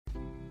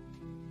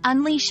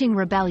Unleashing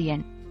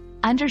rebellion.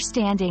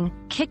 Understanding,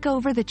 kick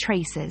over the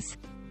traces.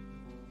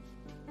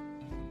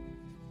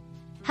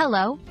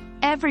 Hello,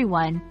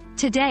 everyone.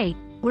 Today,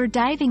 we're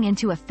diving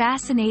into a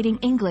fascinating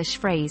English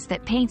phrase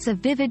that paints a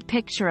vivid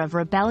picture of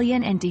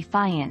rebellion and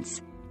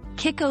defiance.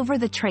 Kick over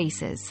the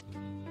traces.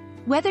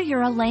 Whether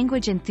you're a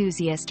language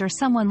enthusiast or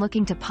someone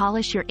looking to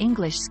polish your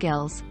English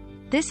skills,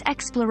 this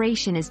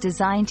exploration is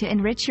designed to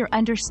enrich your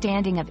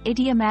understanding of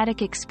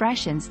idiomatic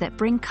expressions that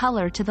bring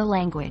color to the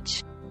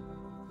language.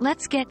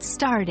 Let's get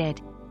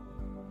started.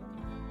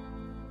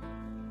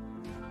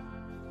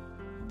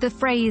 The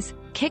phrase,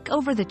 kick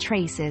over the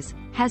traces,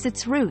 has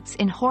its roots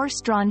in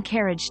horse-drawn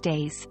carriage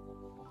days.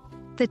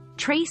 The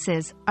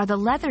traces are the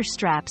leather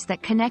straps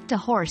that connect a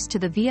horse to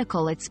the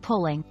vehicle it's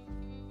pulling.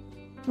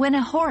 When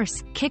a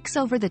horse kicks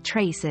over the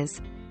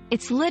traces,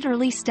 it's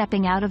literally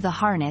stepping out of the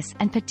harness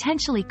and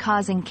potentially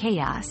causing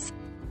chaos.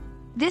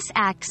 This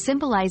act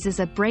symbolizes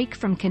a break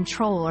from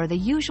control or the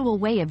usual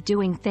way of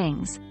doing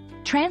things,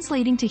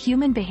 translating to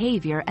human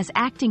behavior as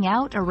acting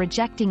out or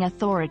rejecting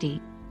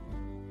authority.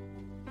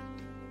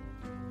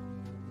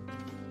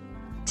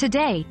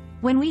 Today,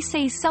 when we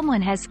say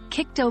someone has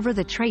kicked over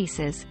the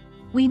traces,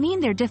 we mean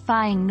they're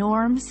defying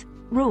norms,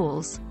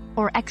 rules,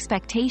 or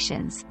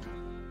expectations.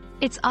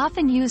 It's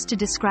often used to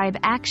describe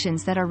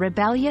actions that are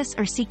rebellious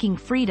or seeking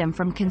freedom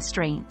from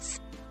constraints.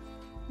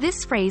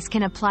 This phrase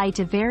can apply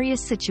to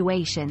various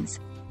situations,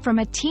 from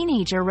a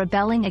teenager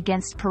rebelling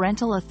against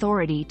parental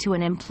authority to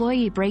an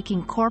employee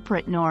breaking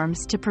corporate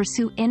norms to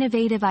pursue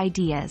innovative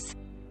ideas.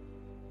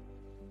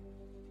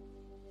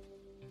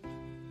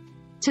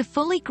 To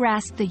fully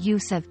grasp the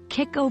use of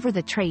kick over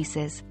the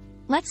traces,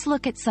 let's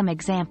look at some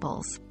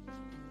examples.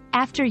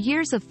 After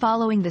years of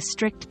following the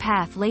strict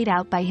path laid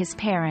out by his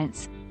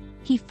parents,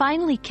 he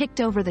finally kicked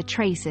over the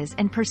traces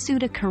and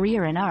pursued a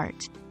career in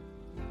art.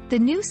 The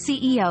new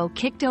CEO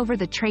kicked over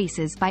the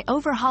traces by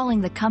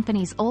overhauling the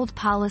company's old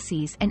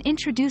policies and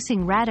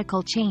introducing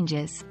radical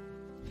changes.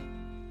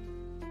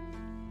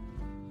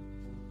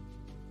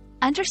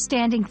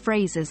 Understanding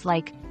phrases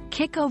like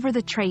kick over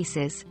the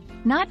traces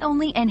not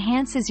only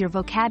enhances your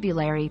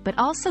vocabulary but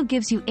also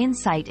gives you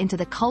insight into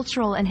the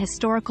cultural and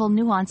historical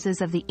nuances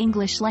of the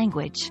English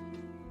language.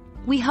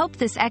 We hope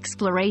this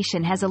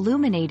exploration has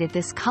illuminated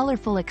this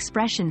colorful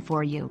expression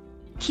for you.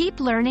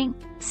 Keep learning,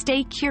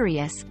 stay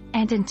curious,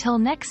 and until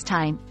next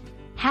time,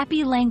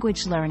 happy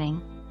language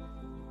learning.